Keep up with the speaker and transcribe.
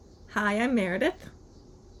Hi, I'm Meredith,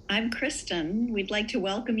 I'm Kristen. We'd like to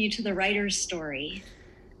welcome you to the Writer's Story.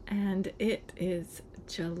 and it is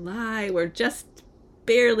July. We're just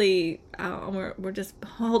barely, we're just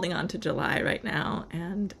holding on to July right now,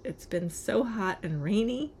 and it's been so hot and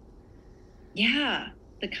rainy. Yeah,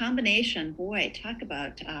 the combination, boy, talk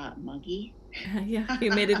about muggy. Yeah,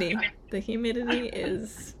 humidity. The humidity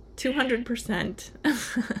is 200%.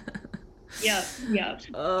 Yep, yep.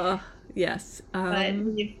 Oh, yes. But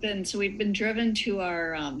we've been driven to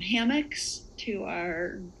our hammocks, to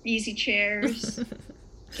our easy chairs,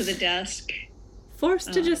 to the desk.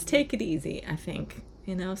 Forced to just Um, take it easy, I think.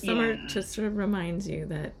 Summer yeah, just sort of reminds you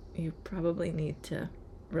that you probably need to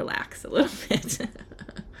relax a little bit.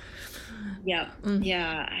 yep, Mm.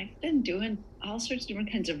 yeah. I've been doing all sorts of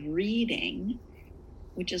different kinds of reading,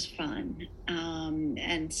 which is fun,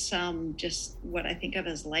 and some just what I think of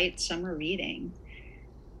as light summer reading.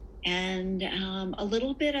 And a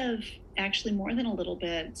little bit of, actually more than a little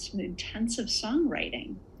bit, some intensive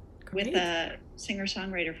songwriting with Great. a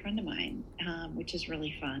singer-songwriter friend of mine, which is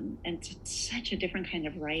really fun. And it's such a different kind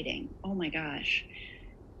of writing. Oh my gosh.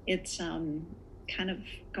 It's kind of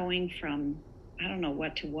going from, I don't know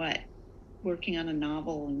what to what, working on a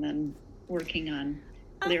novel and then working on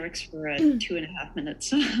I, lyrics for a 2.5 minute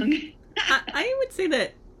song. I would say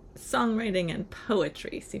that songwriting and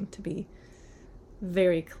poetry seem to be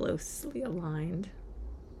very closely aligned.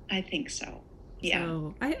 I think so. Yeah.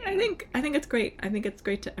 So I think it's great. I think it's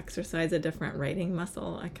great to exercise a different writing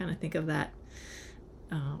muscle. I kind of think of that.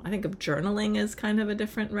 I think of journaling as kind of a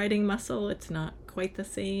different writing muscle. It's not quite the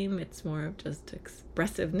same. It's more of just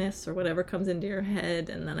expressiveness or whatever comes into your head.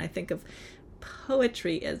 And then I think of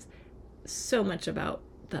poetry as so much about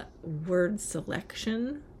the word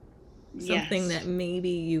selection, something Yes. that maybe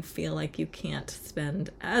you feel like you can't spend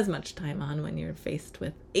as much time on when you're faced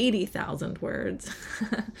with 80,000 words.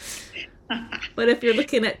 But if you're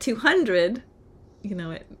looking at 200,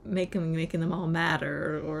 making them all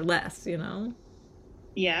matter or less.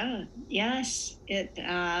 Yeah, yes, it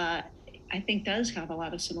I think does have a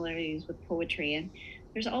lot of similarities with poetry. And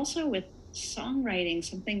there's also with songwriting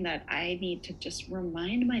something that I need to just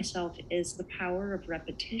remind myself is the power of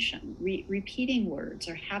repetition, repeating words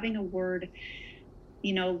or having a word,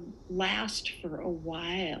 last for a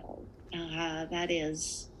while. That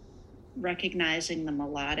is recognizing the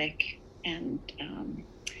melodic and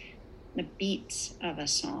the beats of a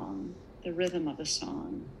song, the rhythm of a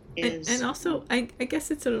song And is also, I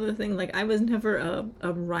guess it's sort of the thing, like, I was never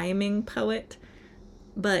a rhyming poet,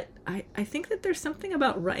 but I think that there's something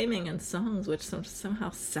about rhyming in songs which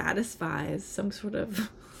somehow satisfies some sort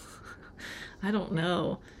of, I don't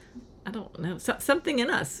know, something in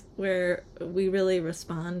us where we really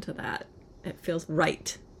respond to that. It feels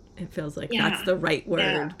right. It feels like that's yeah, the right yeah.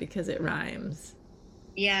 word because it rhymes.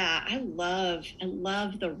 Yeah, I love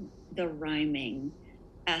the rhyming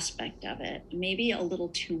aspect of it. Maybe a little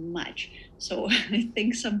too much. So I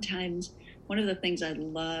think sometimes one of the things I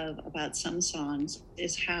love about some songs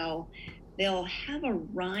is how they'll have a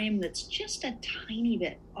rhyme that's just a tiny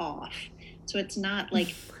bit off. So it's not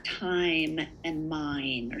like time and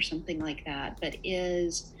mine or something like that, but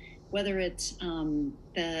is whether it's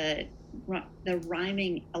the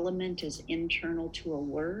rhyming element is internal to a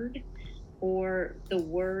word or the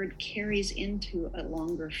word carries into a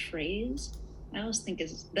longer phrase. I always think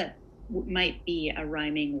is that might be a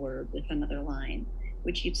rhyming word with another line,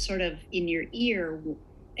 which you sort of in your ear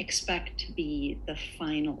expect to be the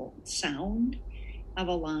final sound of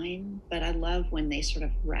a line. But I love when they sort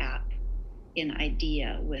of wrap an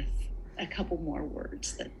idea with a couple more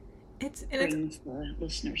words that It's and it's brings the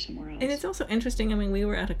listener somewhere and else. it's also interesting. I mean, we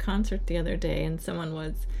were at a concert the other day, and someone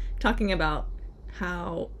was talking about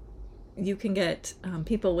how you can get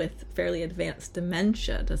people with fairly advanced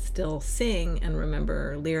dementia to still sing and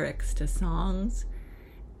remember lyrics to songs,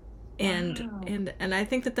 and Wow. and I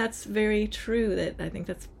think that that's very true. That I think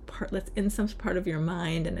that's in some part of your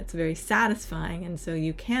mind, and it's very satisfying, and so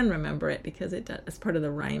you can remember it because it's part of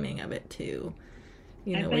the rhyming of it too. I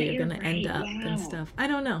Where bet you're you're going to end right. up and Wow. stuff. I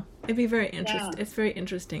don't know. It'd be very Yeah. interesting. It's very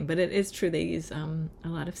interesting, but it is true. They use a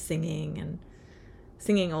lot of singing and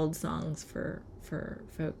singing old songs for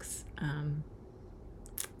folks,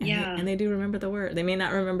 Yeah. and they do remember the word. They may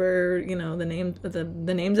not remember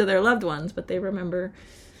the names of their loved ones, but they remember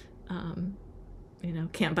um,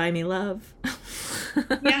 can't buy me love.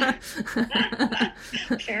 Yeah.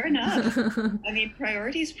 Fair enough. I mean,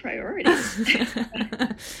 priorities, priorities.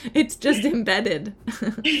 It's just embedded.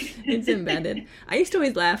 It's embedded. I used to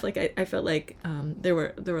always laugh. Like I felt like there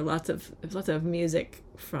were lots of music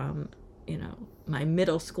from my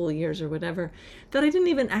middle school years or whatever that I didn't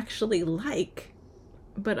even actually like.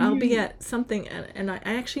 but I'll be at something and I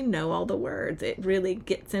actually know all the words. It really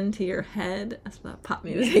gets into your head. That's what pop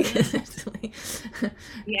music is actually.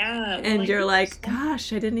 Yeah. Well, And I you're think like,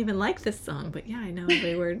 gosh, I didn't even like this song, but yeah, I know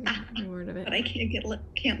every word of it. but I can't let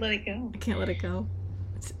it go. I can't let it go.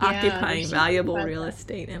 It's Yeah, occupying there's something valuable about real that.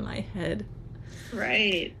 estate in my head.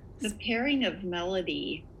 Right. The pairing of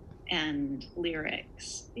melody and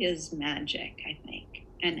lyrics is magic, I think.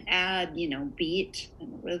 And add, beat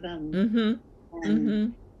and rhythm. Mm-hmm. And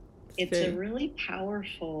Mm-hmm. it's a really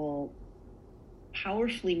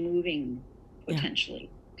powerfully moving, potentially,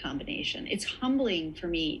 combination. It's humbling for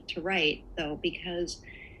me to write, though, because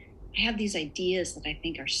I have these ideas that I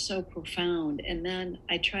think are so profound, and then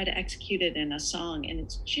I try to execute it in a song, and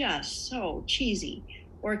it's just so cheesy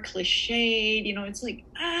or cliched. It's like,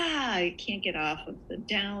 I can't get off of the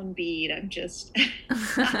downbeat. I'm just,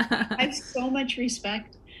 I have so much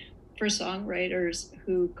respect for songwriters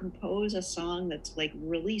who compose a song that's like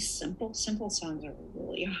really simple. Simple songs are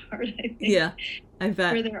really hard, I think. Yeah, I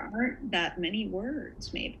bet. Where there aren't that many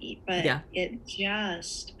words, maybe, but yeah. it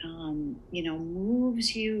just,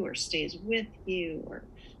 moves you or stays with you or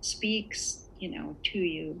speaks, to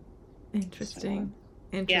you. Interesting.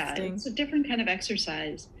 So, Interesting. Yeah, it's a different kind of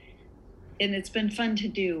exercise. And it's been fun to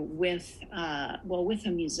do with a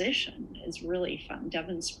musician. It's really fun.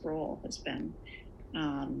 Devin Sproul has been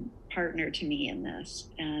partner to me in this,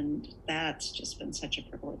 and that's just been such a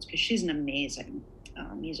privilege because she's an amazing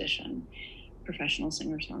musician, professional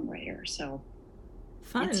singer-songwriter. So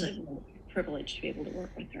fun. It's a privilege to be able to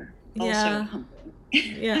work with her. Yeah. Also,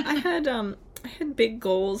 Yeah, I had big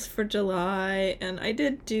goals for July, and I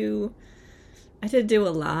did do a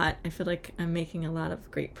lot. I feel like I'm making a lot of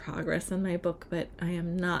great progress in my book, but I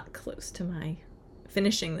am not close to my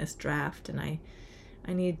finishing this draft, and I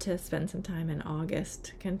need to spend some time in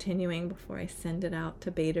August continuing before I send it out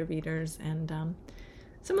to beta readers. And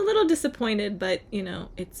so I'm a little disappointed, but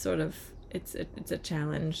it's sort of it's a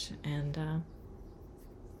challenge, and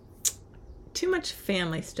too much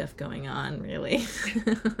family stuff going on, really.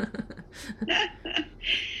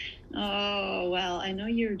 Oh, well, I know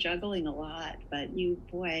you're juggling a lot, but you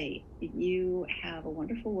have a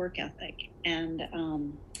wonderful work ethic, and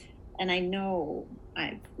I know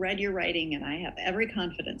I've read your writing, and I have every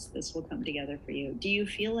confidence this will come together for you. Do you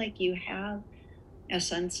feel like you have a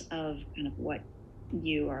sense of kind of what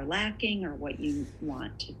you are lacking or what you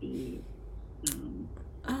want to be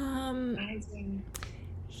rising?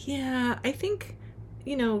 Yeah, I think,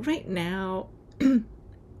 right now,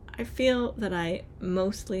 I feel that I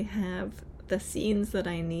mostly have the scenes that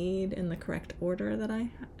I need in the correct order that I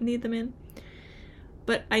need them in.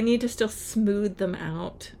 But I need to still smooth them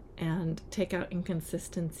out and take out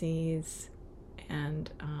inconsistencies and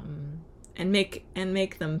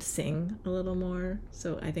make them sing a little more.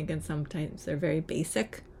 So I think in sometimes they're very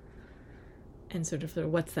basic and sort of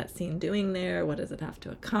what's that scene doing there? What does it have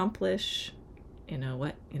to accomplish?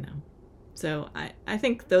 So I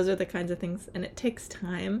think those are the kinds of things, and it takes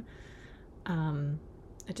time.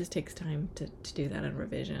 It just takes time to do that in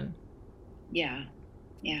revision. Yeah.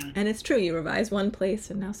 And it's true, you revise one place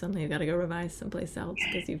and now suddenly you got to go revise someplace else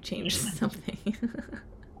because you've changed something.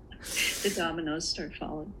 The dominoes start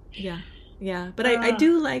falling. Yeah. But I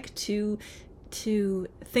do like to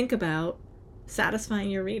think about satisfying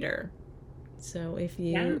your reader. So if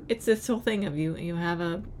it's this whole thing of you have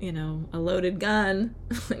a loaded gun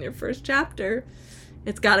in your first chapter,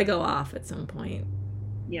 it's got to go off at some point.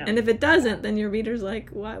 Yeah. And if it doesn't, then your reader's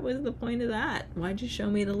like, what was the point of that? Why'd you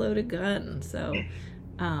show me the loaded gun? So,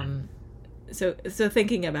 so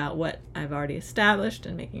thinking about what I've already established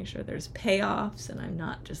and making sure there's payoffs and I'm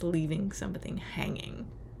not just leaving something hanging.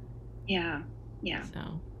 Yeah.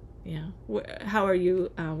 So, yeah. How are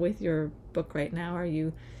you with your book right now? Are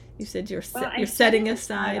you said you're setting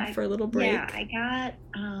aside for a little break? Yeah, I got,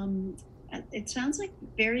 it sounds like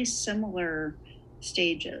very similar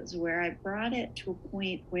stages where I brought it to a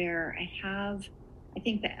point where I have, I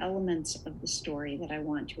think, the elements of the story that I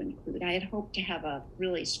want to include. I had hoped to have a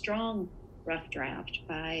really strong rough draft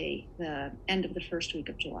by the end of the first week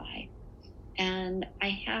of July. And I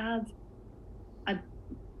have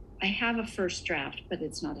a first draft, but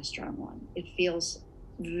it's not a strong one. It feels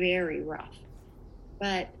very rough.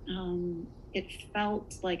 But it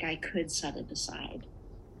felt like I could set it aside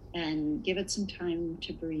and give it some time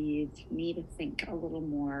to breathe, me to think a little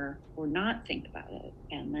more or not think about it,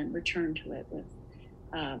 and then return to it with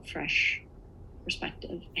a fresh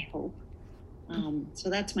perspective, I hope. So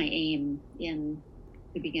that's my aim in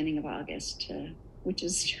the beginning of August, which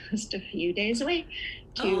is just a few days away,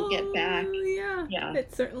 to get back. Yeah,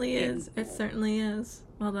 it certainly is. It certainly is.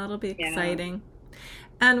 Well, that'll be exciting.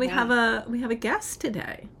 And Wow. we have a guest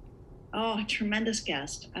today. Oh, a tremendous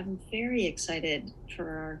guest. I'm very excited for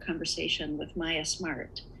our conversation with Maya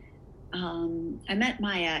Smart. I met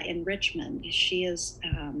Maya in Richmond. She is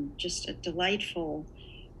just a delightful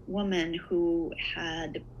woman who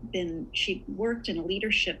she worked in a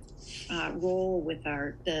leadership role with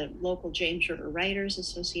the local James River Writers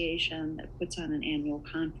Association that puts on an annual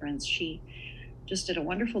conference. She just did a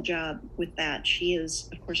wonderful job with that. She is,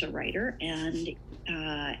 of course, a writer, and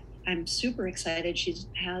I'm super excited. She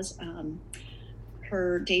has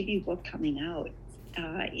her debut book coming out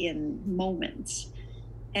in moments.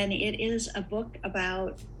 And it is a book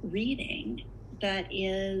about reading that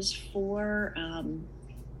is for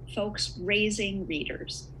folks raising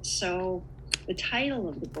readers. So the title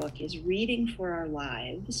of the book is Reading for Our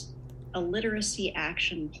Lives, a Literacy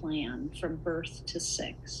Action Plan from Birth to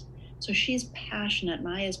Six. So she's passionate,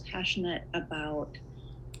 Maya's passionate about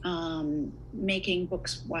making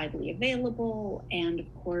books widely available, and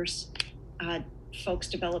of course, folks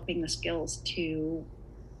developing the skills to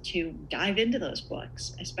dive into those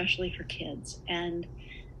books, especially for kids. And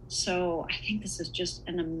so I think this is just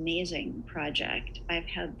an amazing project. I've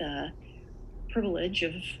had the privilege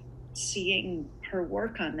of seeing her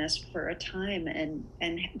work on this for a time and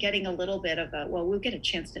getting a little bit of we'll get a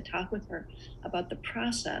chance to talk with her about the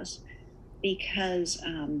process, because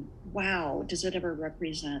wow, does it ever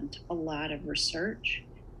represent a lot of research,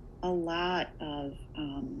 a lot of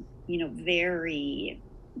very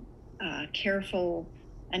careful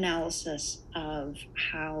analysis of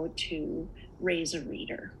how to raise a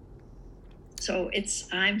reader. So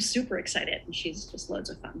I'm super excited, and she's just loads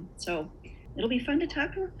of fun. So it'll be fun to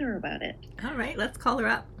talk with her about it. All right, let's call her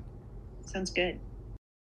up. Sounds good.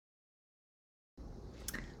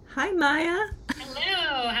 Hi, Maya.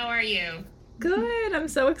 Hello, how are you? Good. I'm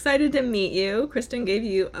so excited to meet you. Kristen gave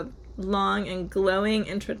you a long and glowing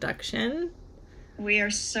introduction. We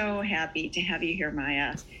are so happy to have you here,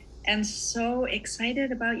 Maya, and so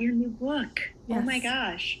excited about your new book. Yes. Oh my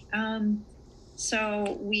gosh.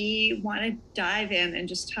 So we want to dive in and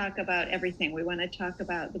just talk about everything. We want to talk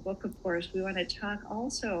about the book, of course. We want to talk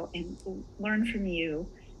also and learn from you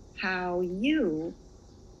how you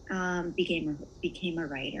became a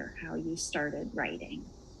writer, how you started writing.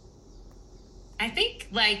 I think,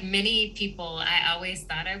 like many people, I always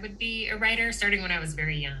thought I would be a writer, starting when I was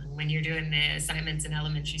very young. When you're doing the assignments in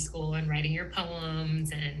elementary school and writing your poems,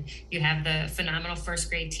 and you have the phenomenal first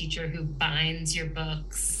grade teacher who binds your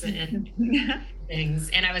books and things.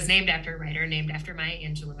 And I was named after a writer, named after Maya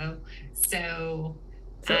Angelou. So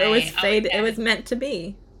it was fate. It was meant to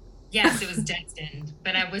be. Yes, it was destined.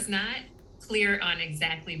 But I was not clear on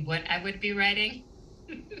exactly what I would be writing.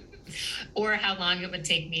 Or how long it would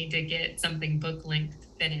take me to get something book length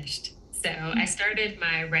finished. So I started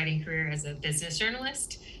my writing career as a business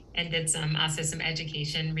journalist and did also some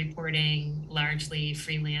education reporting, largely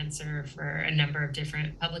freelancer for a number of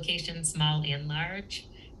different publications, small and large.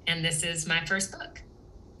 And this is my first book.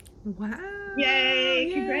 Wow.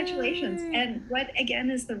 Yay. Congratulations. And what, again,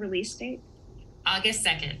 is the release date? August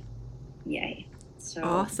 2nd. Yay. So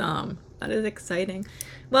awesome. That is exciting.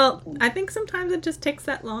 Well, I think sometimes it just takes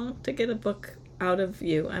that long to get a book out of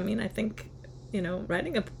you. I mean, I think,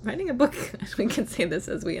 writing a book, we can say this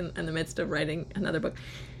as we in the midst of writing another book.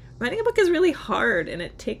 Writing a book is really hard, and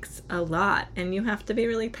it takes a lot, and you have to be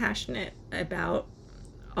really passionate about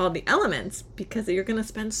all the elements, because you're going to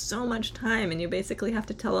spend so much time, and you basically have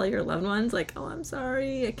to tell all your loved ones, like, oh, I'm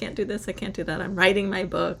sorry, I can't do this, I can't do that, I'm writing my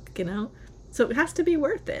book, So it has to be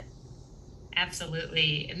worth it.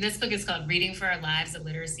 Absolutely. And this book is called Reading for Our Lives, a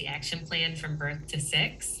Literacy Action Plan from Birth to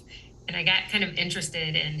Six. And I got kind of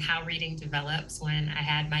interested in how reading develops when I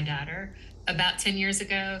had my daughter about 10 years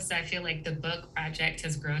ago. So I feel like the book project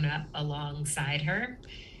has grown up alongside her.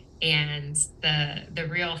 And the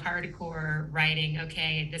real hardcore writing,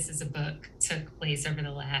 okay, this is a book, took place over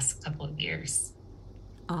the last couple of years.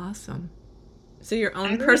 Awesome. So your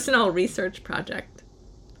own personal research project,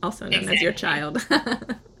 also known as your child.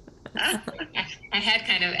 I had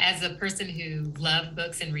kind of, as a person who loved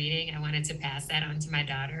books and reading, I wanted to pass that on to my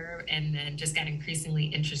daughter, and then just got increasingly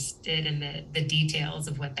interested in the details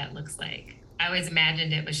of what that looks like. I always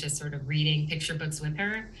imagined it was just sort of reading picture books with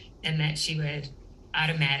her, and that she would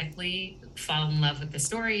automatically fall in love with the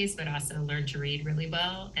stories, but also learn to read really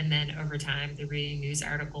well. And then over time, through reading news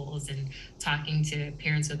articles and talking to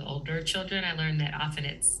parents with older children, I learned that often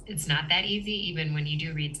it's not that easy, even when you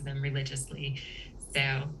do read to them religiously.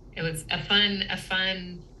 So it was a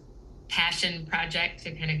fun passion project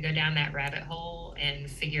to kind of go down that rabbit hole and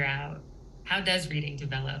figure out, how does reading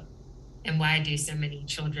develop, and why do so many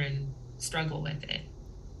children struggle with it?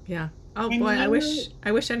 Yeah, Oh And boy, you,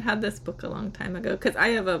 I wish I'd had this book a long time ago because I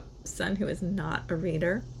have a son who is not a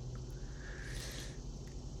reader,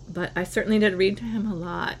 but I certainly did read to him a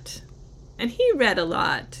lot. And he read a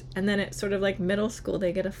lot. And then it's sort of like middle school,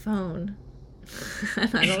 they get a phone.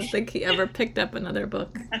 And I don't think he ever picked up another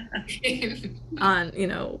book on,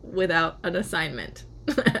 without an assignment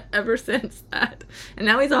ever since that. And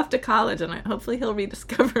now he's off to college, and hopefully he'll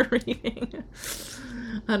rediscover reading.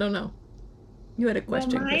 I don't know. You had a well,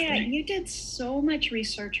 question, Maya, Kristen. you did so much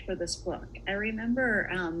research for this book. I remember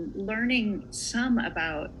learning some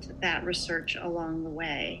about that research along the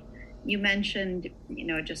way. You mentioned,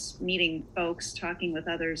 just meeting folks, talking with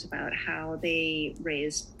others about how they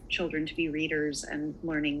raised children to be readers and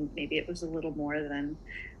learning maybe it was a little more than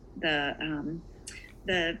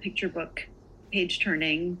the picture book page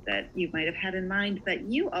turning that you might have had in mind. But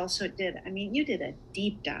you also did, you did a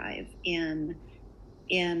deep dive in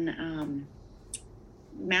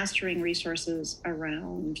mastering resources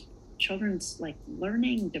around children's like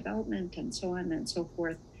learning, development, and so on and so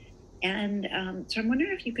forth. And so I'm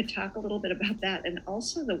wondering if you could talk a little bit about that and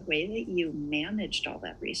also the way that you managed all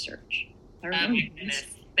that research. Oh my goodness.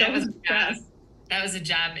 That was a job. That was a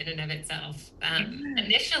job in and of itself.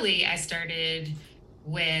 Initially, I started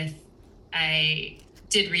I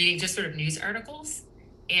did reading just sort of news articles.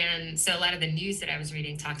 And so a lot of the news that I was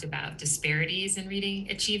reading talked about disparities in reading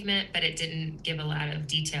achievement, but it didn't give a lot of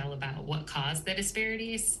detail about what caused the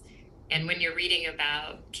disparities. And when you're reading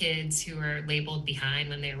about kids who are labeled behind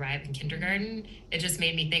when they arrive in kindergarten, it just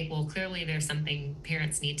made me think, well, clearly there's something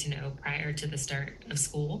parents need to know prior to the start of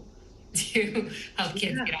school to help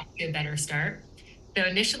kids get off to a better start. So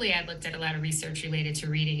initially I looked at a lot of research related to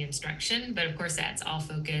reading instruction, but of course that's all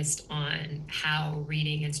focused on how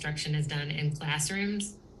reading instruction is done in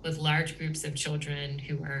classrooms with large groups of children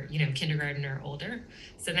who are, kindergarten or older.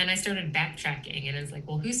 So then I started backtracking and I was like,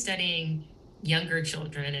 well, who's studying younger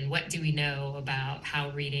children and what do we know about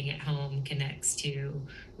how reading at home connects to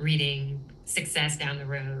reading success down the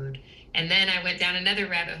road? And then I went down another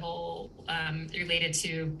rabbit hole related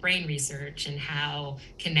to brain research and how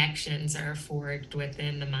connections are forged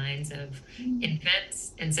within the minds of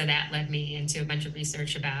infants. And so that led me into a bunch of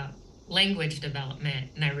research about language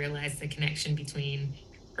development. And I realized the connection between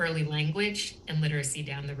early language and literacy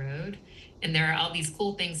down the road. And there are all these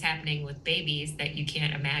cool things happening with babies that you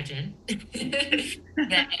can't imagine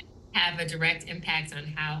that have a direct impact on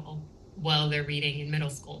how well they're reading in middle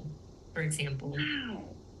school, for example. Wow.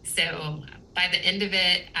 So by the end of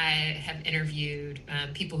it, I have interviewed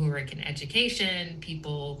people who work in education,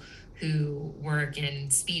 people who work in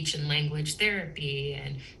speech and language therapy,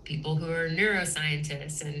 and people who are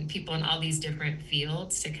neuroscientists, and people in all these different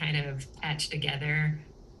fields to kind of patch together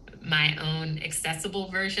my own accessible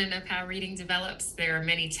version of how reading develops. There are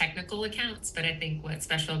many technical accounts, but I think what's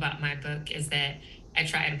special about my book is that I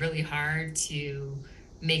tried really hard to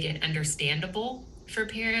make it understandable for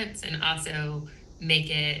parents and also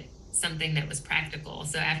make it something that was practical.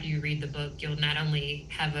 So after you read the book, you'll not only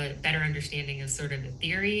have a better understanding of sort of the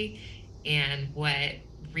theory and what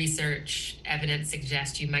research evidence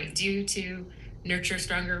suggests you might do to nurture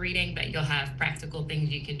stronger reading, but you'll have practical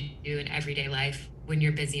things you can do in everyday life when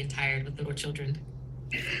you're busy and tired with little children.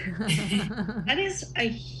 That is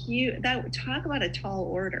talk about a tall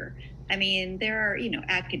order. I mean, there are,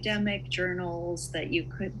 academic journals that you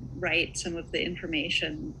could write some of the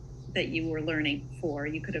information that you were learning for.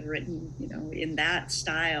 You could have written, in that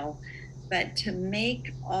style. But to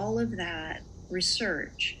make all of that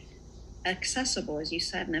research accessible, as you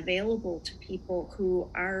said, and available to people who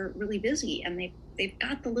are really busy and they've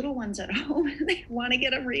got the little ones at home and they want to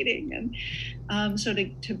get them reading. And so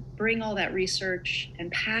to bring all that research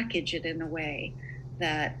and package it in a way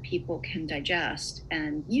that people can digest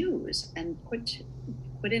and use and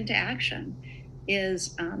put into action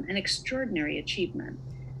is an extraordinary achievement.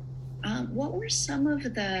 What were some of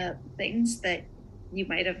the things that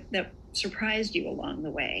that surprised you along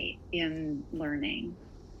the way in learning?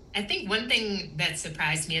 I think one thing that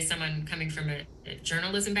surprised me as someone coming from a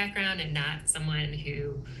journalism background and not someone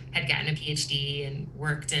who had gotten a PhD and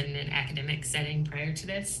worked in an academic setting prior to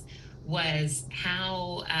this was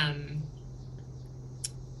how, I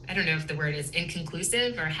don't know if the word is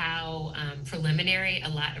inconclusive or how preliminary a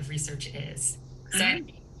lot of research is. So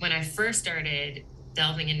when I first started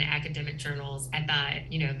delving into academic journals, I thought,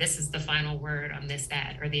 this is the final word on this,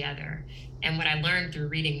 that, or the other. And what I learned through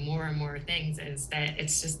reading more and more things is that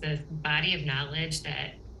it's just the body of knowledge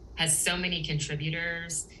that has so many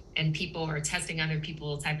contributors and people are testing other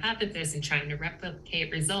people's hypothesis and trying to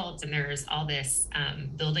replicate results, and there's all this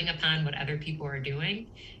building upon what other people are doing,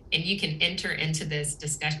 and you can enter into this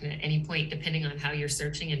discussion at any point depending on how you're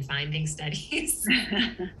searching and finding studies.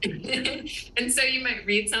 And so you might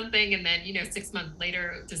read something and then 6 months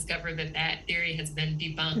later discover that theory has been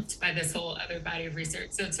debunked by this whole other body of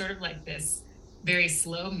research. So it's sort of like this very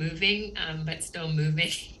slow moving but still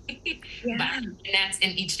moving. Yeah. And that's in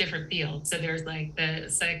each different field. So there's like the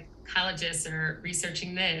psychologists are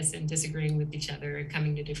researching this and disagreeing with each other and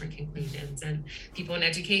coming to different conclusions, and people in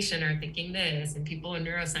education are thinking this, and people in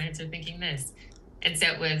neuroscience are thinking this. And so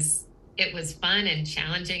it was fun and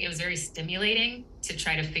challenging. It was very stimulating to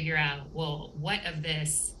try to figure out, well, what of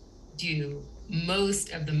this do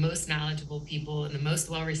most of the most knowledgeable people in the most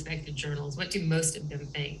well-respected journals, what do most of them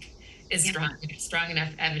think is strong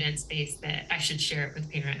enough evidence base that I should share it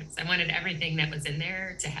with parents? I wanted everything that was in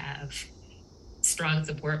there to have strong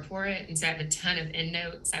support for it. And so I have a ton of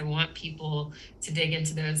endnotes. I want people to dig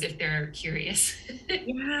into those if they're curious.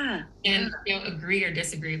 Yeah. And agree or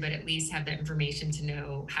disagree, but at least have the information to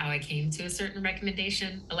know how I came to a certain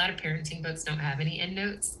recommendation. A lot of parenting books don't have any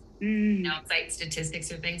endnotes. Cite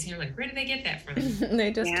statistics or things, and you're like, where did they get that from?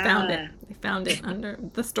 They just found it. They found it under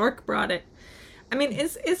the stork brought it. I mean,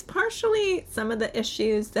 is partially some of the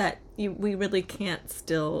issues that we really can't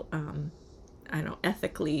still,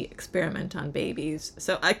 ethically experiment on babies.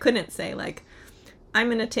 So I couldn't say, like, I'm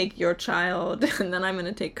going to take your child, and then I'm going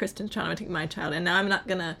to take Kristen's child, I'm going to take my child, and now I'm not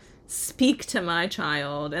going to speak to my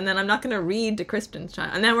child, and then I'm not going to read to Kristen's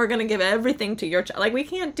child, and then we're going to give everything to your child. Like, we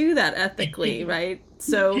can't do that ethically, right?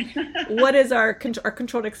 So what is our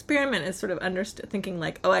controlled experiment is sort of thinking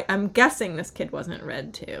like, I'm guessing this kid wasn't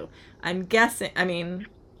read to. I'm guessing,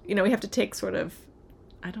 we have to take sort of,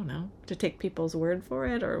 to take people's word for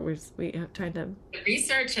it, or we trying to... The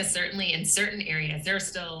research has certainly, in certain areas, there's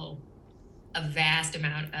still a vast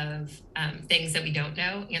amount of things that we don't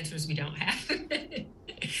know, answers we don't have.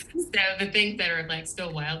 So the things that are like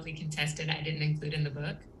still wildly contested, I didn't include in the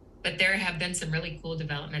book, but there have been some really cool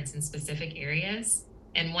developments in specific areas.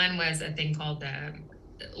 And one was a thing called the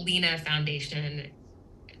Lena Foundation.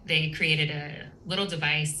 They created a little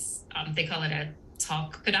device, they call it a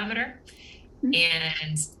talk pedometer.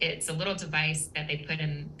 And it's a little device that they put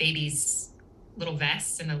in babies' little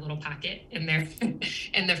vests in a little pocket in their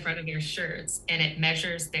in the front of their shirts, and it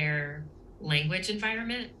measures their language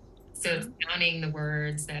environment. So it's counting the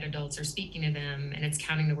words that adults are speaking to them, and it's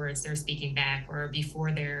counting the words they're speaking back, or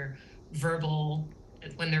before they're verbal,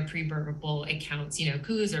 when they're pre-verbal, it counts,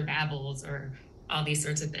 coos or babbles or all these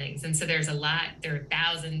sorts of things. And so there are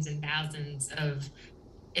thousands and thousands of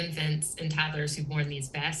infants and toddlers who've worn these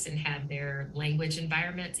vests and had their language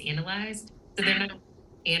environments analyzed. So they're not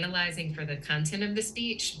analyzing for the content of the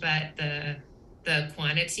speech, but the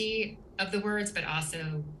quantity of the words, but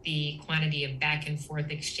also the quantity of back and forth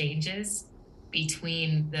exchanges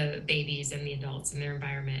between the babies and the adults in their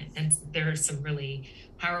environment. And there are some really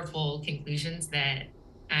powerful conclusions that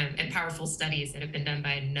and powerful studies that have been done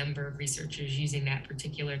by a number of researchers using that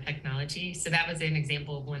particular technology. So that was an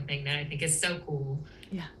example of one thing that I think is so cool.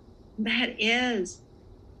 Yeah, that is.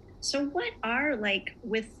 So what are, like,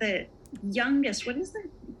 with the youngest, what is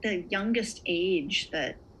the youngest age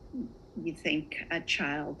that you think a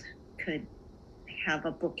child could have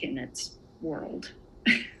a book in its world?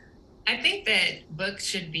 I think that books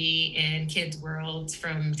should be in kids' worlds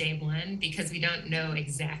from day one, because we don't know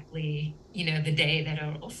exactly, the day that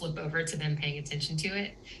it'll flip over to them paying attention to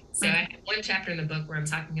it. So I have one chapter in the book where I'm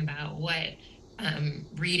talking about what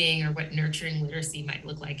reading or what nurturing literacy might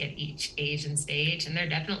look like at each age and stage. And there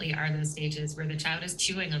definitely are those stages where the child is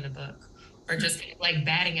chewing on the book, or just like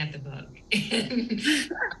batting at the book and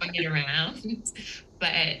throwing it around.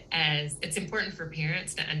 But as it's important for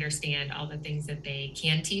parents to understand all the things that they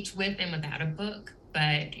can teach with and without a book,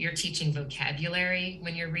 but you're teaching vocabulary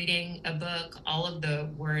when you're reading a book. All of the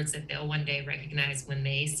words that they'll one day recognize when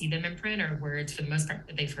they see them in print are words, for the most part,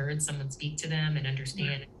 that they've heard someone speak to them and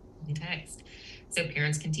understand in text. So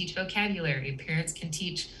parents can teach vocabulary. Parents can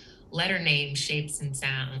teach letter names, shapes, and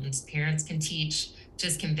sounds. Parents can teach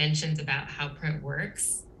just conventions about how print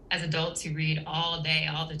works. As adults who read all day,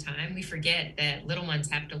 all the time, we forget that little ones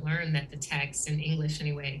have to learn that the text, in English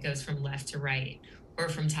anyway, goes from left to right, or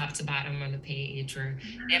from top to bottom on the page, or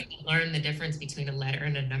they have to learn the difference between a letter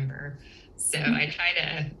and a number. So I try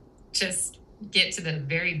to just get to the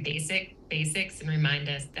very basics and remind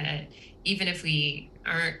us that even if we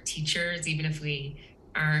aren't teachers, even if we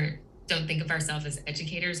don't think of ourselves as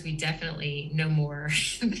educators, we definitely know more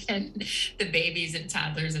than the babies and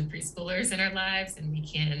toddlers and preschoolers in our lives, and we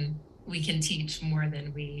can teach more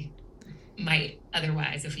than we might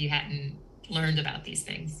otherwise if you hadn't learned about these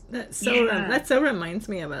things. That so reminds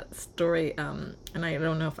me of a story, and I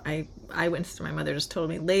don't know if I witnessed my mother just told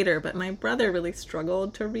me later, but my brother really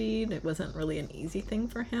struggled to read. It wasn't really an easy thing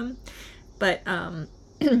for him, but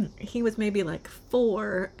he was maybe like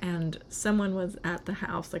 4, and someone was at the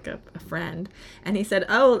house, like a friend, and he said,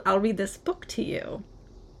 "Oh, I'll read this book to you,"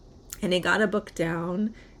 and he got a book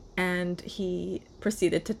down, and he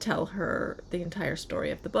proceeded to tell her the entire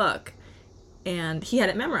story of the book. And he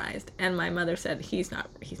had it memorized, and my mother said he's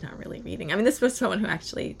not really reading. I mean, this was someone who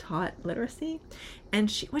actually taught literacy,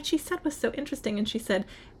 and what she said was so interesting. And she said,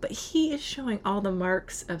 but he is showing all the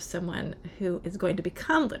marks of someone who is going to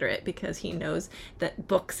become literate, because he knows that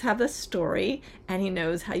books have a story, and he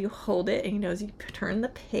knows how you hold it, and he knows you turn the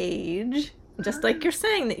page, just like you're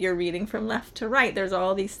saying that you're reading from left to right. There's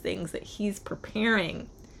all these things that he's preparing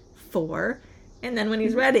for, and then when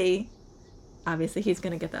he's ready, obviously he's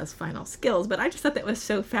going to get those final skills. But I just thought that was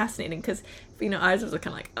so fascinating, because, ours was kind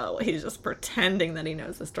of like, oh, he's just pretending that he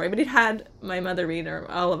knows the story. But he'd had my mother read, or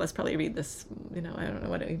all of us probably read this, I don't know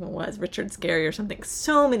what it even was, Richard Scarry or something,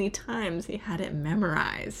 so many times he had it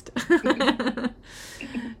memorized. So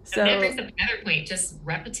that brings up another point. Just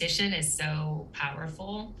repetition is so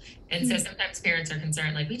powerful. And so sometimes parents are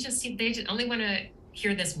concerned, like, they just only want to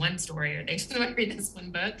hear this one story, or they just want to read this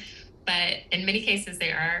one book. But in many cases,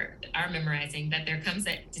 they are memorizing. But there comes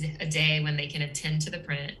a day when they can attend to the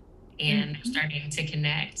print and starting to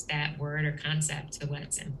connect that word or concept to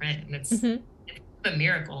what's in print. And it's a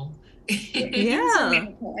miracle. Yeah.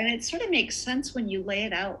 And it sort of makes sense when you lay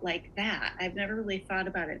it out like that. I've never really thought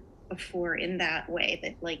about it before in that way,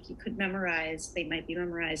 that like you could memorize, they might be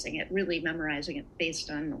memorizing it based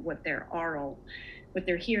on what they're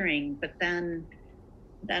hearing. But then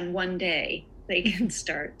one day, they can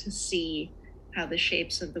start to see how the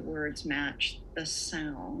shapes of the words match the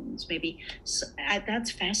sounds. Maybe so, that's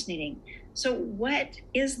fascinating. So, what's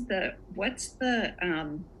the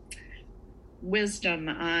wisdom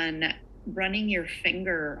on running your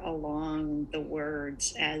finger along the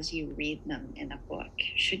words as you read them in a book?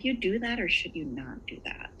 Should you do that, or should you not do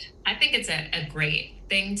that? I think it's a great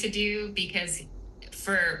thing to do, because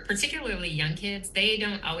for particularly young kids, they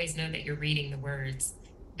don't always know that you're reading the words.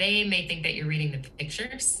 They may think that you're reading the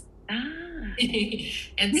pictures.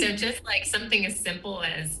 And so just like something as simple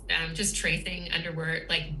as just tracing under word,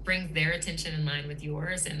 like brings their attention in line with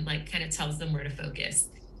yours, and like kind of tells them where to focus.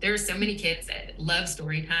 There are so many kids that love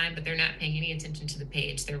story time, but they're not paying any attention to the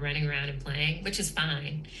page. They're running around and playing, which is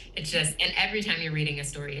fine. It's just, and every time you're reading a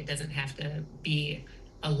story, it doesn't have to be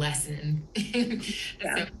a lesson,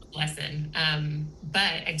 simple lesson.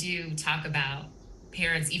 But I do talk about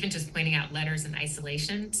parents even just pointing out letters in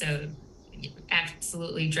isolation. So you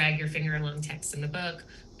absolutely drag your finger along text in the book,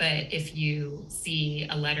 but if you see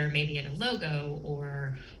a letter maybe in a logo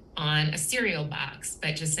or on a cereal box,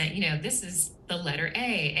 but just saying, this is the letter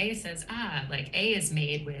A says like A is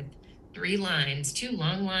made with 3 lines, 2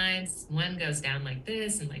 long lines, one goes down like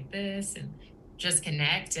this, and just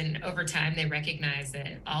connect. And over time they recognize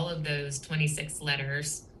that all of those 26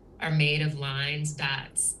 letters are made of lines,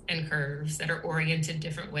 dots, and curves that are oriented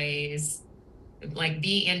different ways. Like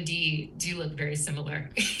B and D do look very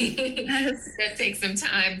similar. It takes some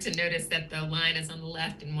time to notice that the line is on the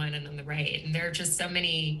left and one is on the right. And there are just so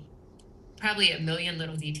many, probably a million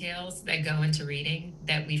little details that go into reading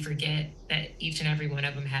that we forget that each and every one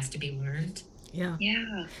of them has to be learned. Yeah.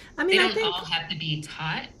 I mean, they don't all have to be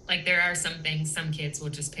taught. Like there are some things some kids will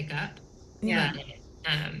just pick up. Yeah. But,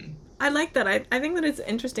 I like that. I think that it's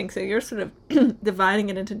interesting. So you're sort of dividing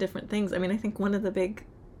it into different things. I mean, I think one of the big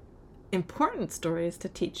important stories to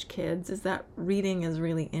teach kids is that reading is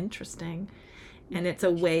really interesting, and it's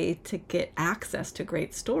a way to get access to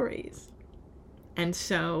great stories. And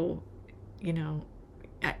so,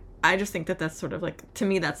 I just think that that's sort of like, to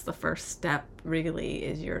me, that's the first step really,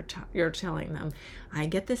 is you're telling them, I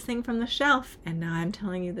get this thing from the shelf, and now I'm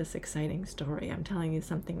telling you this exciting story. I'm telling you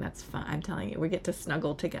something that's fun. I'm telling you we get to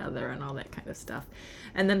snuggle together and all that kind of stuff.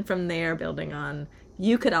 And then from there, building on,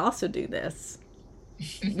 you could also do this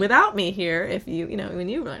without me here if when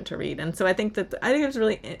you learn to read. And so I think it's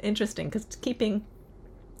really interesting, because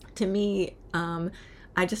to me,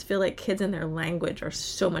 I just feel like kids in their language are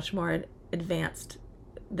so much more advanced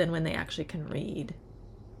than when they actually can read.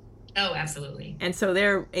 Oh, absolutely. And so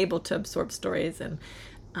they're able to absorb stories and,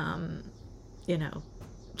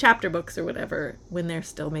 chapter books or whatever, when they're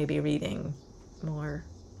still maybe reading more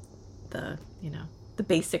the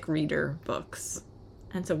basic reader books.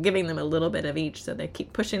 And so giving them a little bit of each, so they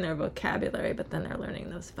keep pushing their vocabulary, but then they're learning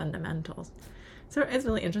those fundamentals. So it's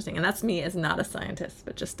really interesting. And that's me as not a scientist,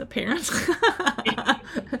 but just a parent.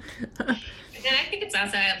 And I think it's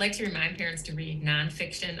also, I'd like to remind parents to read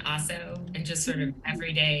nonfiction also, and just sort of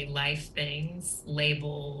everyday life things,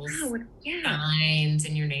 labels, signs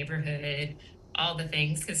in your neighborhood, all the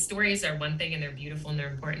things. Because stories are one thing and they're beautiful and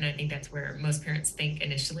they're important. I think that's where most parents think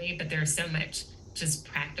initially, but there's so much just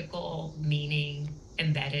practical meaning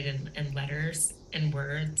embedded in letters and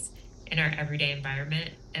words in our everyday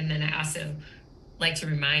environment. And then I also like to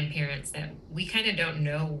remind parents that we kind of don't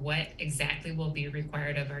know what exactly will be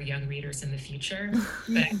required of our young readers in the future.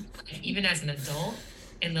 But even as an adult,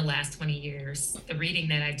 in the last 20 years, the reading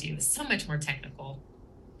that I do is so much more technical.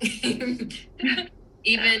 Even,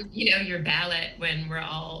 your ballot when we're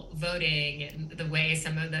all voting, and the way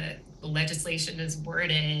some of the legislation is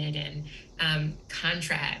worded, and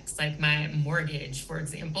contracts, like my mortgage, for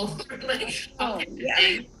example.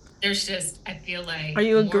 There's just, I feel like... Are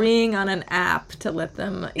you agreeing on an app to let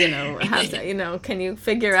them, have that, can you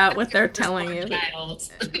figure out what they're telling you? Like,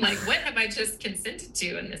 what have I just consented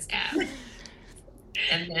to in this app?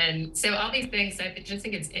 And then, so all these things, I just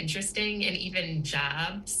think it's interesting. And even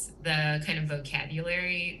jobs, the kind of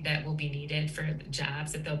vocabulary that will be needed for the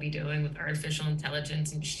jobs that they'll be doing with artificial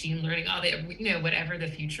intelligence and machine learning, all the, whatever the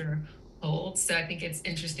future holds. So I think it's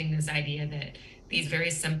interesting, this idea that these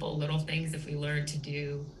very simple little things, if we learn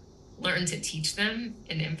to teach them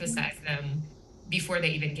and emphasize them before they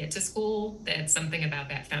even get to school, that something about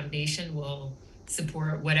that foundation will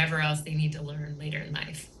support whatever else they need to learn later in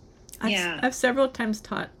life. I've several times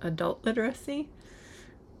taught adult literacy,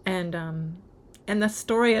 and the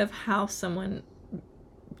story of how someone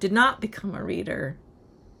did not become a reader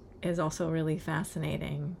is also really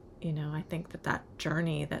fascinating. I think that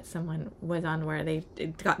journey that someone was on, where they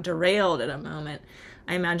got derailed at a moment,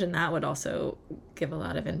 I imagine that would also give a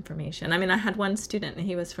lot of information. I mean, I had one student, and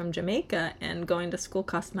he was from Jamaica, and going to school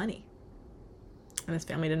cost money, and his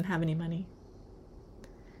family didn't have any money.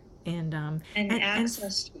 And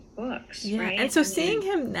access to books, right? And so seeing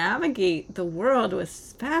him navigate the world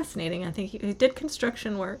was fascinating. I think he did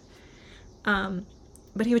construction work,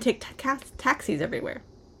 but he would take taxis everywhere.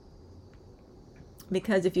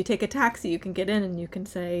 Because if you take a taxi, you can get in and you can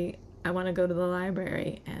say, I want to go to the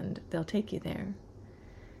library, and they'll take you there.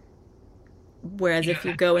 Whereas if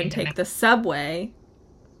you go and take the subway,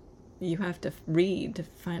 you have to read to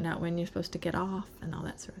find out when you're supposed to get off and all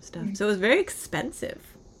that sort of stuff. So it was very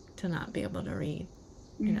expensive to not be able to read.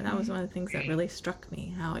 That was one of the things that really struck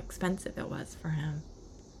me, how expensive it was for him.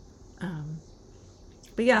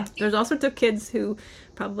 But yeah, there's all sorts of kids who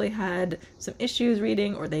probably had some issues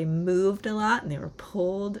reading, or they moved a lot and they were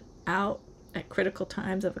pulled out at critical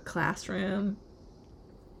times of a classroom.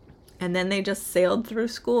 And then they just sailed through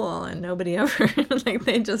school, and nobody ever,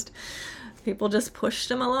 people just pushed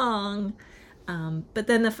them along. But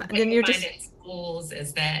then in schools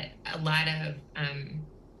is that a lot of,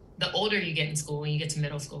 the older you get in school, when you get to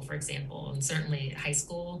middle school, for example, and certainly high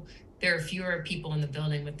school, there are fewer people in the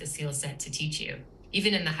building with the skill set to teach you,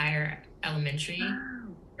 even in the higher elementary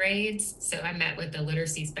grades. So I met with a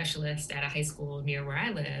literacy specialist at a high school near where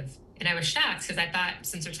I live, and I was shocked, because I thought,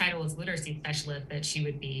 since her title was literacy specialist, that she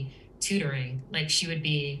would be tutoring, like she would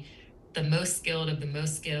be the most skilled of the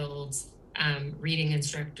most skilled reading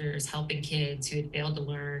instructors, helping kids who had failed to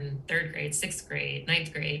learn 3rd grade, 6th grade,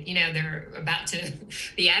 9th grade. They're about to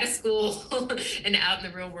be out of school and out in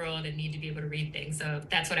the real world and need to be able to read things. So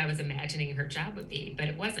that's what I was imagining her job would be, but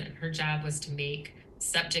it wasn't. Her job was to make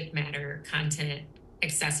subject matter content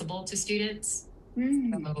accessible to students.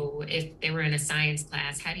 So if they were in a science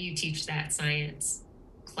class, how do you teach that science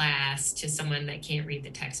class to someone that can't read the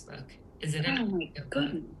textbook? Is it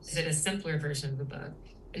is it a simpler version of the book?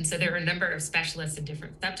 And so there are a number of specialists in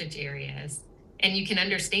different subject areas, and you can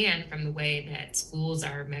understand from the way that schools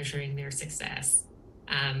are measuring their success,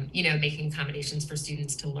 making accommodations for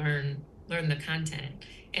students to learn the content.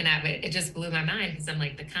 And it just blew my mind, because I'm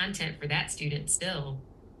like, the content for that student still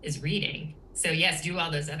is reading. So yes, do all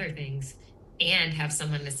those other things and have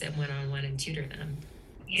someone to sit one-on-one and tutor them.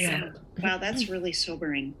 Yeah. So, wow, that's really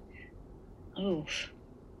sobering. Oh.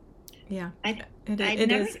 Yeah. I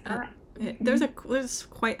never thought. There's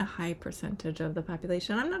quite a high percentage of the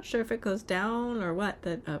population. I'm not sure if it goes down or what,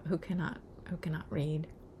 that who cannot read.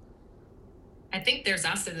 I think there's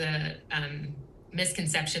also the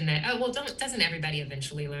misconception that doesn't everybody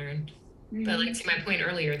eventually learn? But like to my point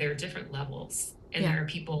earlier, there are different levels, and there are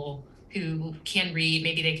people who can read.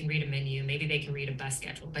 Maybe they can read a menu, maybe they can read a bus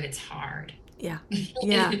schedule, but it's hard. Yeah.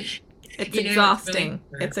 It's exhausting.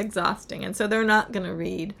 It's exhausting, and so they're not going to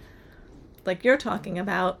read. Like you're talking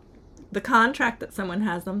about, the contract that someone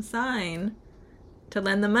has them sign to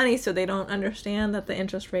lend the money, so they don't understand that the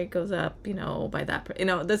interest rate goes up, by that,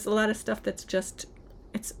 there's a lot of stuff that's just,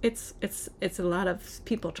 it's a lot of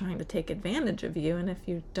people trying to take advantage of you. And if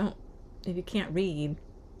you can't read,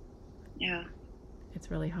 yeah, it's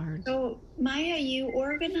really hard. So Maya, you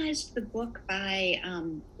organized the book by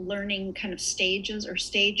learning kind of stages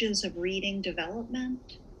of reading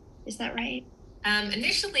development. Is that right?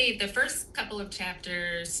 Initially, the first couple of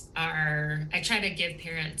chapters I try to give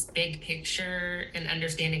parents big picture and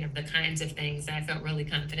understanding of the kinds of things that I felt really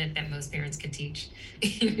confident that most parents could teach.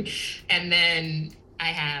 And then I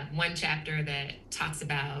have one chapter that talks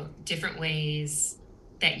about different ways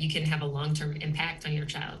that you can have a long-term impact on your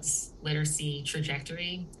child's literacy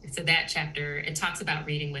trajectory. So that chapter, it talks about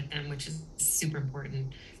reading with them, which is super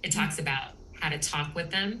important. It talks about how to talk with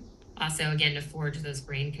them. Also, again, to forge those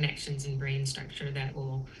brain connections and brain structure that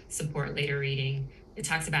will support later reading. It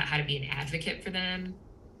talks about how to be an advocate for them,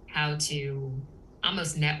 how to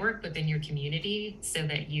almost network within your community so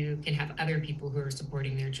that you can have other people who are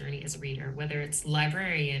supporting their journey as a reader, whether it's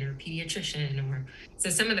librarian or pediatrician. So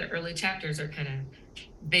some of the early chapters are kind of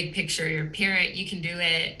big picture. Your parent, you can do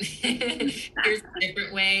it. Here's a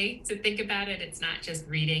different way to think about it. It's not just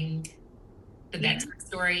reading the bedtime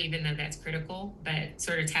story, even though that's critical, but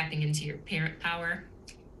sort of tapping into your parent power.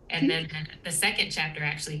 And then the second chapter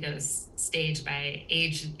actually goes stage by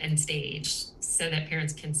age and stage so that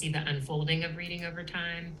parents can see the unfolding of reading over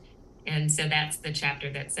time. And so that's the chapter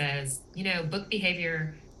that says, book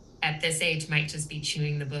behavior at this age might just be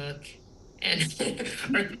chewing the book and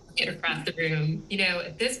or get across the room.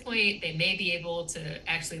 At this point, they may be able to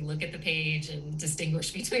actually look at the page and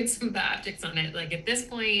distinguish between some of the objects on it. Like at this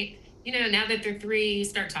point, now that they're 3,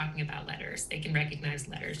 start talking about letters. They can recognize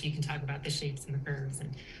letters. You can talk about the shapes and the curves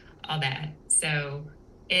and all that. So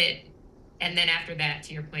and then after that,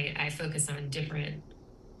 to your point, I focus on different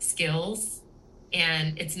skills,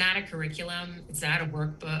 and it's not a curriculum. It's not a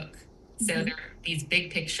workbook. So there are these big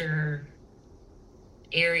picture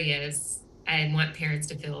areas I want parents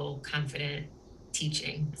to feel confident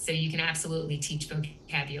teaching. So you can absolutely teach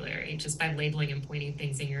vocabulary just by labeling and pointing out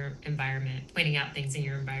things in your environment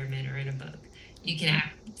or in a book. You can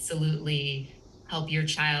absolutely help your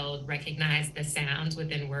child recognize the sounds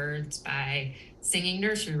within words by singing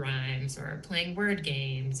nursery rhymes or playing word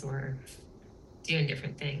games or doing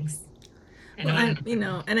different things. I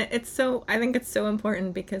think it's so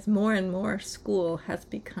important because more and more school has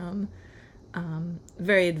become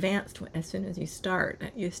very advanced as soon as you start.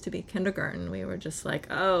 It used to be kindergarten. We were just like,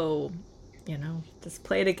 just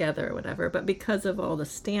play together or whatever. But because of all the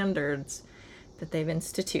standards that they've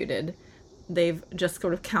instituted, they've just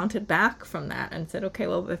sort of counted back from that and said, okay,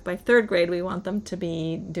 well, if by 3rd grade we want them to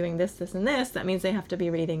be doing this, this, and this, that means they have to be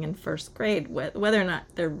reading in 1st grade, whether or not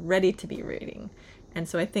they're ready to be reading. And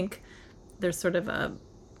so I think there's sort of an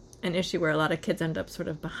issue where a lot of kids end up sort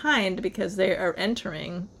of behind because they are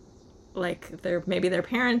entering like maybe their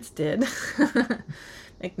parents did.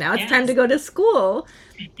 Like now it's time to go to school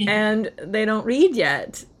and they don't read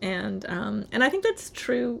yet. And I think that's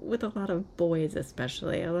true with a lot of boys,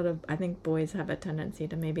 especially. I think boys have a tendency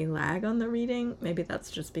to maybe lag on the reading. Maybe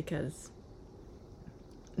that's just because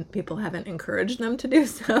people haven't encouraged them to do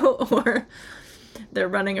so, or they're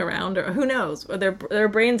running around, or who knows, or their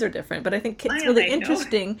brains are different. But I think it's really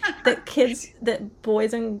interesting that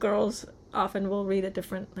boys and girls often will read it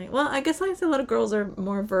differently. Well, I guess a lot of girls are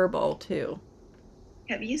more verbal too.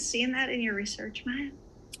 Have you seen that in your research, Maya?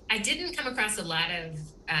 I didn't come across a lot of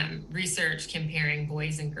research comparing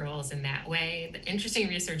boys and girls in that way. The interesting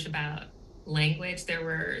research about language, there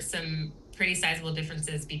were some pretty sizable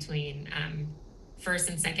differences between first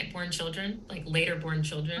and second born children, like later born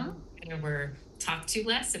children were talked to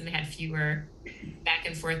less and they had fewer back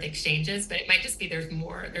and forth exchanges, but it might just be there's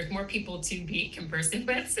more people to be conversing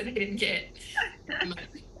with, so they didn't get much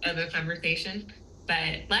of a conversation.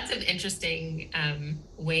 But lots of interesting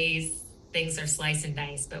ways things are sliced and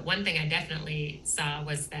diced. But one thing I definitely saw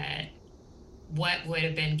was that what would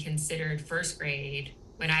have been considered 1st grade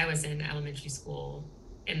when I was in elementary school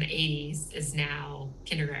in the 80s is now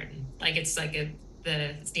kindergarten. Like it's like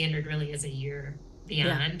the standard really is a year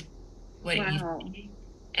beyond what it used to be.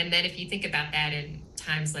 And then if you think about that in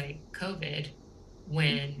times like COVID,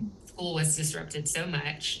 when school was disrupted so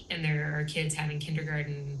much and there are kids having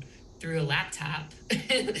kindergarten through a laptop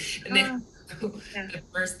and then the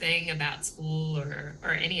first thing about school or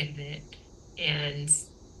any of it, and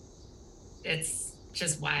it's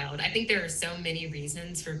just wild. I think there are so many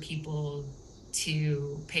reasons for people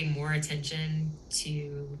to pay more attention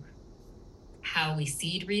to how we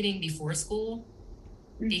seed reading before school,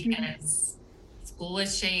 because school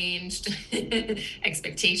has changed,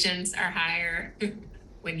 expectations are higher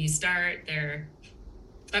when you start there.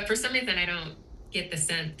 But for some reason, I don't get the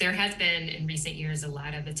sense. There has been in recent years a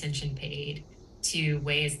lot of attention paid to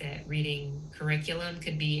ways that reading curriculum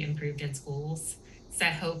could be improved in schools. So I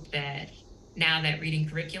hope that now that reading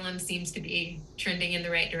curriculum seems to be trending in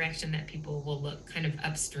the right direction, that people will look kind of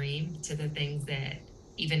upstream to the things that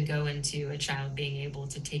even go into a child being able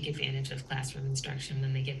to take advantage of classroom instruction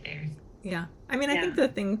when they get there. Yeah. I mean, I think the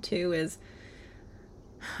thing too is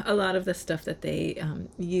a lot of the stuff that they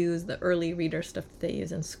use, the early reader stuff that they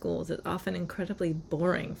use in schools, is often incredibly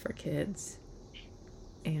boring for kids.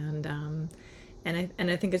 And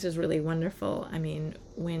I think it's just really wonderful. I mean,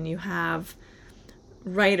 when you have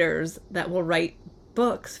writers that will write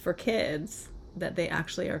books for kids that they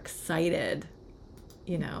actually are excited,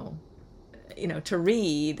 to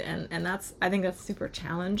read, and I think that's super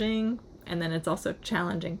challenging. And then it's also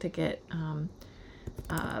challenging to get,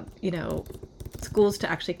 schools to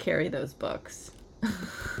actually carry those books.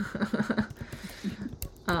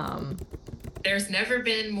 There's never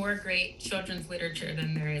been more great children's literature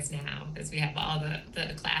than there is now, because we have all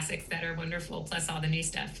the classics that are wonderful, plus all the new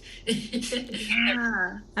stuff.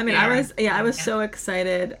 Yeah. I mean, I was so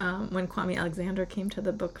excited when Kwame Alexander came to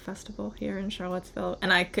the book festival here in Charlottesville,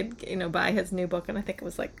 and I could, buy his new book, and I think it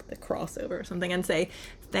was like The Crossover or something, and say,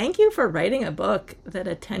 thank you for writing a book that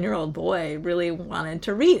a 10-year-old boy really wanted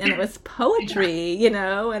to read. And it was poetry,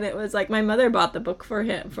 and it was like my mother bought the book for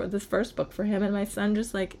him, for this first book for him, and my son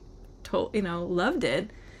just loved it,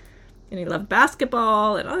 and he loved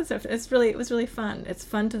basketball and all that stuff. It was really fun. It's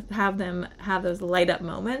fun to have them have those light up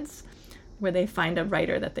moments where they find a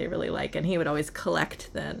writer that they really like, and he would always collect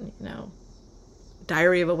then,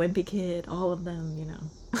 Diary of a Wimpy Kid, all of them,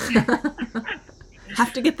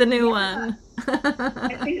 have to get the new one.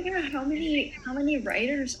 I think there are how many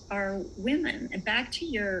writers are women? And back to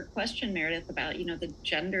your question, Meredith, about the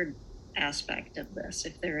gendered aspect of this,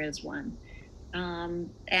 if there is one.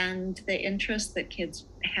 And the interest that kids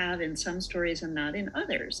have in some stories and not in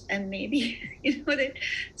others. And maybe, that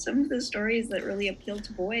some of the stories that really appeal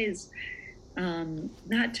to boys,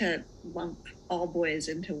 not to lump all boys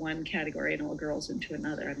into one category and all girls into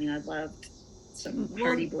another. I mean, I loved some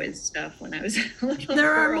Hardy Boys stuff when I was a little There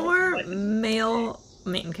are girl, more male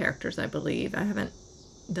main characters, I believe. I haven't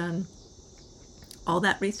done all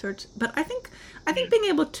that research, but I think being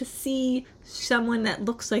able to see someone that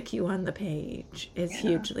looks like you on the page is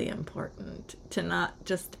hugely important, to not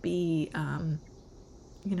just be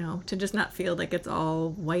to just not feel like it's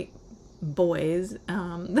all white boys,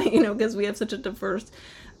 because we have such a diverse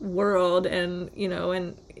world, and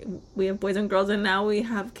and we have boys and girls, and now we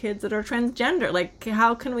have kids that are transgender. Like,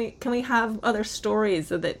 how can we have other stories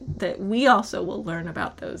so that we also will learn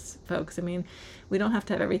about those folks? I mean, we don't have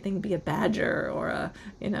to have everything be a badger or a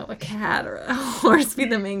cat or a horse be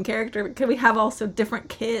the main character. Could we have also different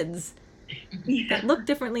kids that look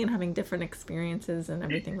differently and having different experiences and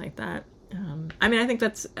everything like that? I mean, I think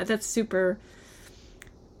that's super.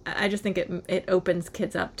 I just think it opens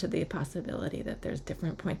kids up to the possibility that there's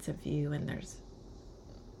different points of view, and there's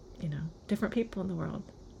different people in the world.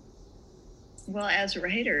 Well, as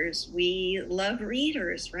writers, we love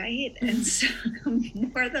readers, right? And so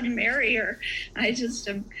more the merrier. I just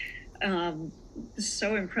am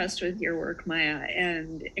so impressed with your work, Maya,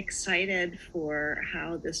 and excited for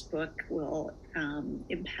how this book will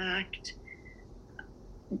impact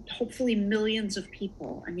hopefully millions of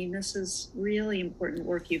people. I mean, this is really important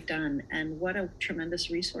work you've done, and what a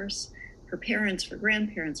tremendous resource for parents, for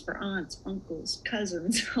grandparents, for aunts, uncles,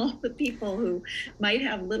 cousins, all the people who might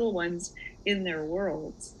have little ones in their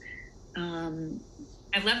worlds. I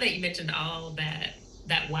love that you mentioned all that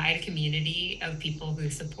wide community of people who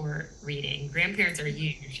support reading. Grandparents are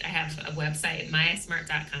huge. I have a website,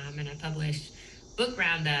 myasmart.com, and I publish book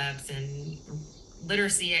roundups and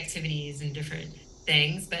literacy activities and different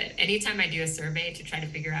things. But anytime I do a survey to try to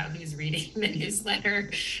figure out who's reading the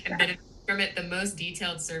newsletter and benefit from it, the most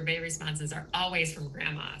detailed survey responses are always from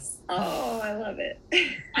grandmas. Oh, I love it.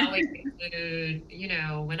 Always include,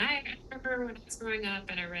 when I remember when I was growing up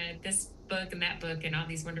and I read this book and that book and all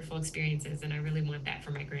these wonderful experiences, and I really want that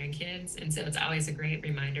for my grandkids. And so it's always a great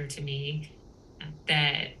reminder to me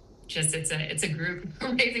that just it's a group.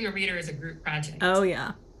 Raising a reader is a group project. Oh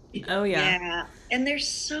yeah. Yeah, and there's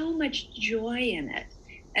so much joy in it.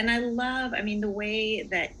 And I love, the way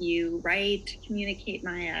that you write, communicate,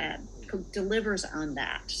 Maya, delivers on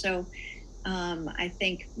that. So I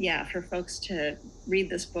think, for folks to read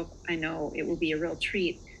this book, I know it will be a real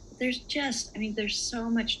treat. there's just, I mean, there's so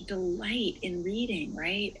much delight in reading,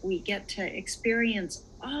 right? We get to experience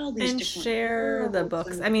all these And different share the worlds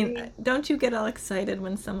books. and I mean, read. don't you get all excited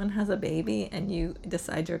when someone has a baby and you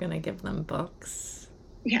decide you're going to give them books?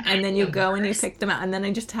 Yeah, And then you The go and you worst. pick them out, and then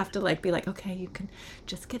I just have to like be like, okay, you can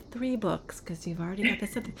just get 3 books because you've already got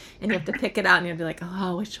this other, and you have to pick it out, and you'll be like,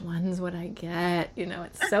 oh, which ones would I get? You know,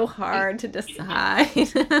 it's so hard to decide I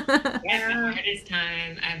have the yeah. hardest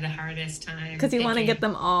time. I have the hardest time because you want to get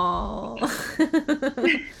picking. them all.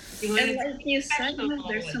 You want And to like you said, special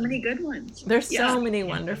there's so many good ones. There's Yeah. so many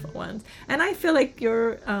wonderful ones, and I feel like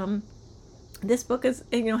your this book is,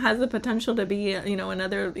 you know, has the potential to be, you know,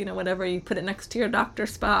 another, you know, whatever, you put it next to your Dr.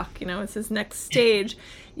 Spock, you know, it's his next stage.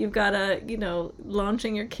 You've got to, you know,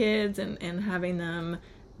 launching your kids and having them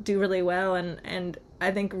do really well, and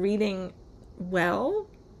I think reading well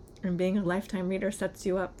and being a lifetime reader sets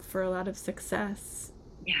you up for a lot of success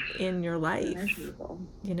Yeah. in your life. Immeasurable.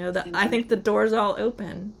 You know, that I think the door's all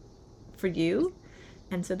open for you,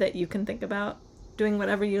 and so that you can think about doing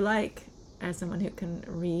whatever you like as someone who can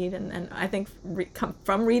read. And I think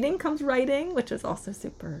from reading comes writing, which is also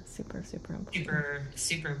super, super, super important. super,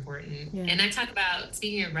 super important. Yeah. And I talk about,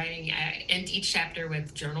 speaking of writing, I end each chapter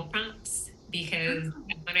with journal prompts because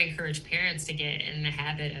I want to encourage parents to get in the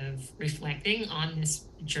habit of reflecting on this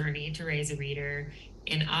journey to raise a reader.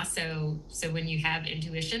 And also, so when you have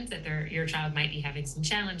intuitions that your child might be having some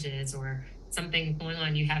challenges or something going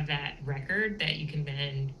on, you have that record that you can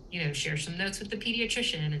then, you know, share some notes with the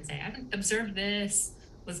pediatrician and say, I haven't observed this,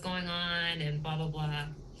 what's going on, and blah, blah, blah.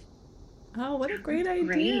 Oh, what a great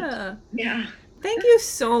idea. Yeah. Thank you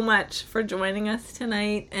so much for joining us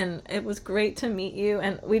tonight, and it was great to meet you,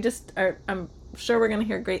 and we just are, I'm sure we're going to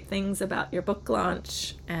hear great things about your book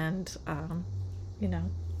launch and, you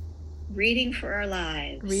know, Reading for our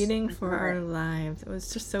lives. reading for our lives. It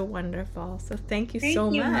was just so wonderful. So thank you Thank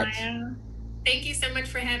so you, much. Maya. Thank you so much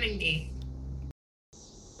for having me.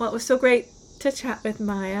 Well, it was so great to chat with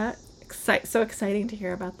Maya. So exciting to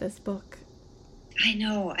hear about this book. I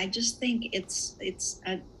know. I just think it's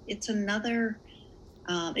another.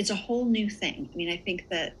 It's a whole new thing. I mean, I think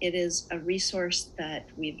that it is a resource that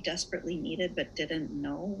we've desperately needed, but didn't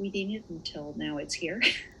know we needed until now it's here.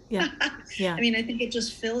 Yeah. Yeah. I mean, I think it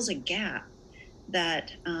just fills a gap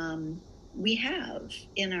that we have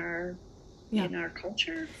in our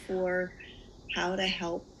culture for how to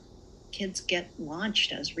help kids get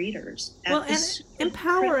launched as readers. Well, and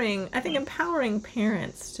empowering, I think empowering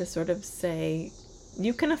parents to sort of say,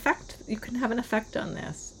 you can have an effect on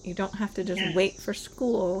this. You don't have to just wait for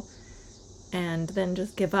school and then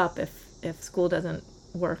just give up if school doesn't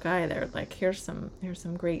work either. Like, here's some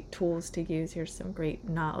great tools to use. Here's some great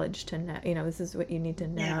knowledge to know. You know, this is what you need to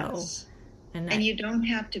know. Yes. And you don't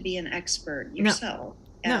have to be an expert yourself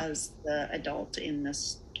as the adult in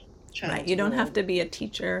this child's right. You don't world. have to be a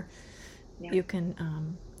teacher. Yeah. You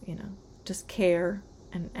can, you know, just care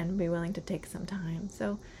and be willing to take some time.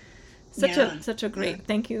 So such a great,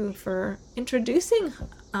 thank you for introducing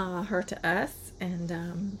her to us. And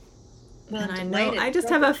and I know, I just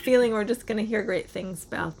have a feeling we're just going to hear great things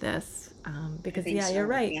about this because you're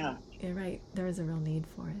right. Yeah. You're right. There is a real need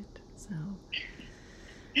for it. So.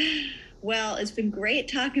 Well, it's been great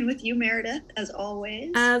talking with you, Meredith, as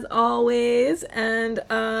always. As always, and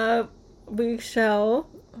we shall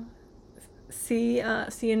see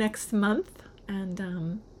you next month,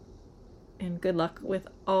 and good luck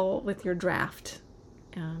with your draft.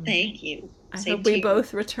 Thank you. I Same hope to we you.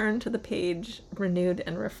 both return to the page renewed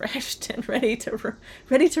and refreshed and ready to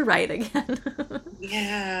write again.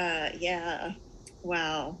 Yeah.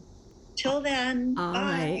 Wow. Till then, All bye.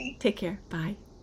 right. Take care. Bye.